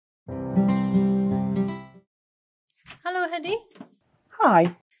Hello, Hedi.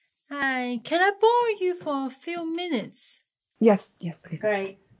 Hi. Hi. Can I bore you for a few minutes? Yes, please.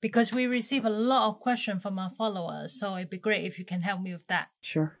 Great. Because we receive a lot of questions from our followers, so it'd be great if you can help me with that.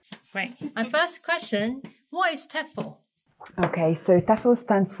 Sure. Great. My first question, what is TEFL? Okay, so TEFL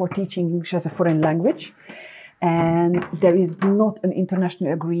stands for Teaching English as a Foreign Language, and there is not an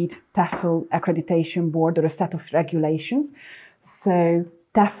internationally agreed TEFL accreditation board or a set of regulations. So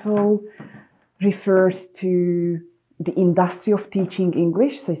TEFL refers to the industry of teaching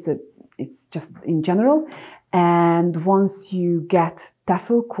English, so it's just in general. And once you get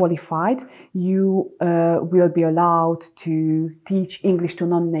TEFL qualified, you will be allowed to teach English to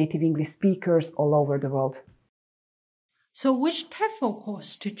non-native English speakers all over the world. So which TEFL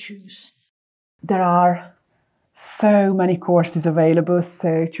course to choose? There are so many courses available,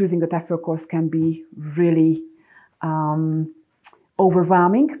 so choosing a TEFL course can be really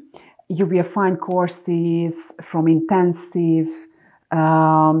overwhelming. You will find courses from intensive,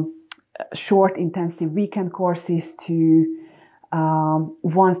 short intensive weekend courses to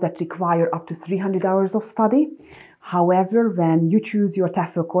ones that require up to 300 hours of study. However, when you choose your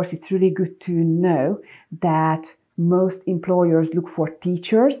TEFL course, it's really good to know that most employers look for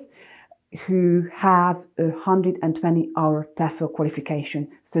teachers who have a 120-hour TEFL qualification.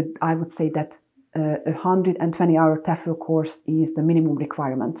 So I would say that a 120-hour TEFL course is the minimum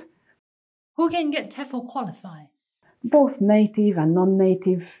requirement. Who can get TEFL qualified? Both native and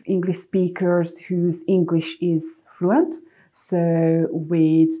non-native English speakers whose English is fluent, so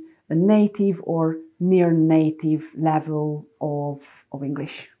with a native or near native level of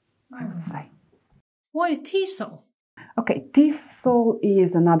English, I would say. What is TESOL? Okay, TESOL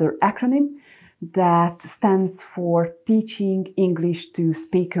is another acronym that stands for Teaching English to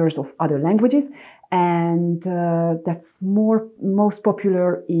Speakers of Other Languages, and that's most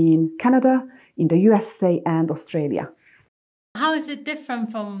popular in Canada, in the USA and Australia. How is it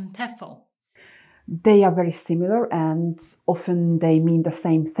different from TEFL? They are very similar and often they mean the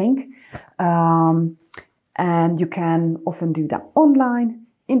same thing. And you can often do that online,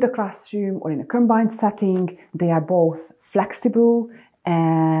 in the classroom or in a combined setting. They are both flexible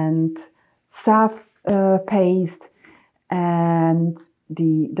and self-paced, and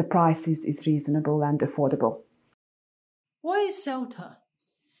the price is reasonable and affordable. What is CELTA?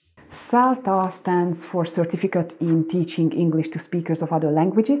 CELTA stands for Certificate in Teaching English to Speakers of Other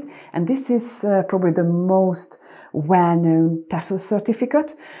Languages, and this is probably the most well-known TEFL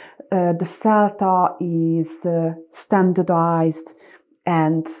certificate. The CELTA is standardized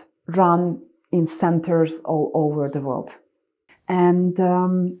and run in centers all over the world. And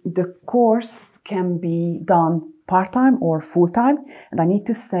the course can be done part-time or full-time. And I need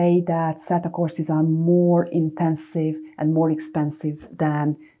to say that CELTA courses are more intensive and more expensive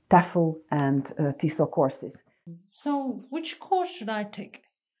than TEFL and TESOL courses. So which course should I take?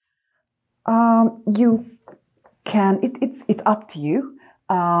 You can, it's up to you.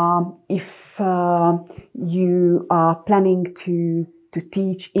 If you are planning to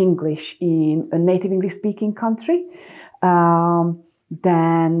teach English in a native English speaking country,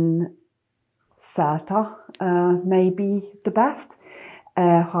 then CELTA may be the best.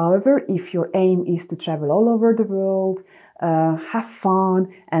 However, if your aim is to travel all over the world, have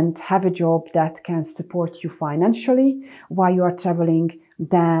fun and have a job that can support you financially while you are traveling,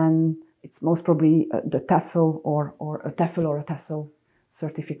 then it's most probably the TEFL or a TEFL or a TESOL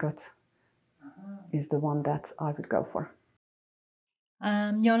certificate is the one that I would go for.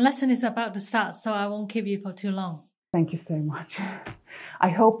 Your lesson is about to start, so I won't keep you for too long. Thank you so much. I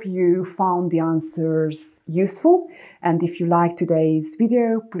hope you found the answers useful, and if you like today's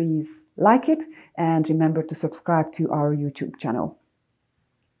video, please like it and remember to subscribe to our YouTube channel.